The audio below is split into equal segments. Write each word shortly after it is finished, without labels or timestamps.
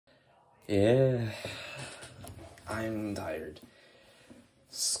Yeah, I'm tired.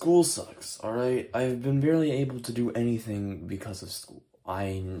 School sucks, alright? I've been barely able to do anything because of school.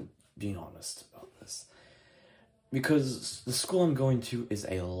 I'm being honest about this. Because the school I'm going to is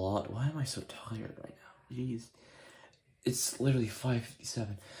a lot. Why am I so tired right now? Jeez. It's literally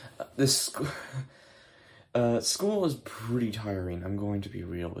 5:57. This school... school is pretty tiring, I'm going to be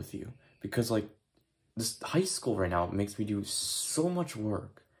real with you. Because, like, this high school right now makes me do so much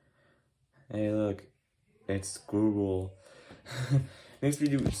work. Hey, look. It's Google. Makes me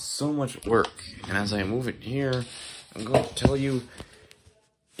do so much work. And as I move it here, I'm going to tell you,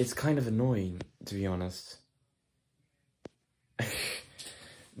 it's kind of annoying, to be honest.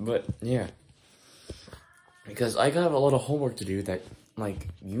 But, yeah. Because I got a lot of homework to do that, like,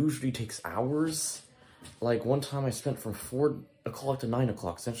 usually takes hours. Like, one time I spent from 4 o'clock to 9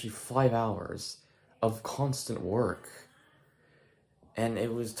 o'clock, essentially 5 hours of constant work. And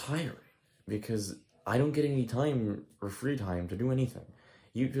it was tiring, because I don't get any time or free time to do anything.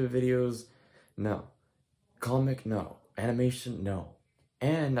 YouTube videos, no. Comic, no. Animation, no.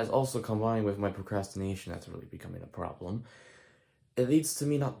 And that's also combined with my procrastination that's really becoming a problem. It leads to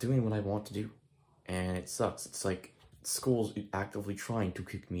me not doing what I want to do. And it sucks. It's like school's actively trying to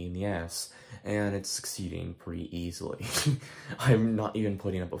kick me in the ass, and it's succeeding pretty easily. I'm not even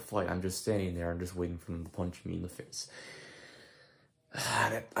putting up a fight. I'm just standing there and just waiting for them to punch me in the face.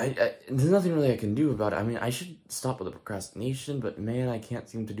 There's nothing really I can do about it. I mean, I should stop with the procrastination, but man, I can't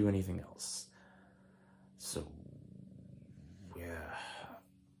seem to do anything else. So, yeah.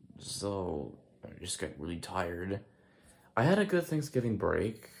 So, I just got really tired. I had a good Thanksgiving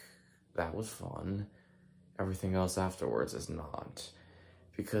break. That was fun. Everything else afterwards is not.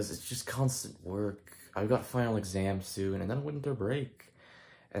 Because it's just constant work. I've got final exams soon, and then winter break.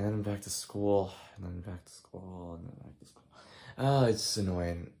 And then back to school, and then back to school, and then back to school. It's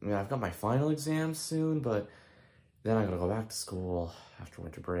annoying. I mean, I've got my final exams soon, but then I gotta go back to school after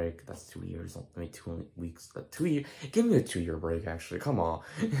winter break. That's 2 years, I mean, 2 weeks, 2 years. Give me a 2-year break, actually, come on.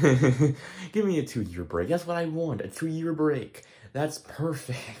 Give me a 2-year break, that's what I want, a 2-year break. That's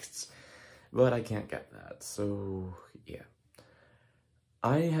perfect. But I can't get that, so, yeah.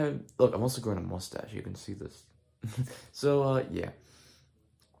 Look, I'm also growing a mustache, you can see this. So, yeah.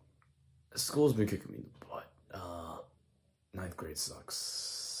 School's been kicking me in the butt. 9th grade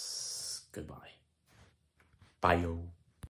sucks. Goodbye. Bye-o.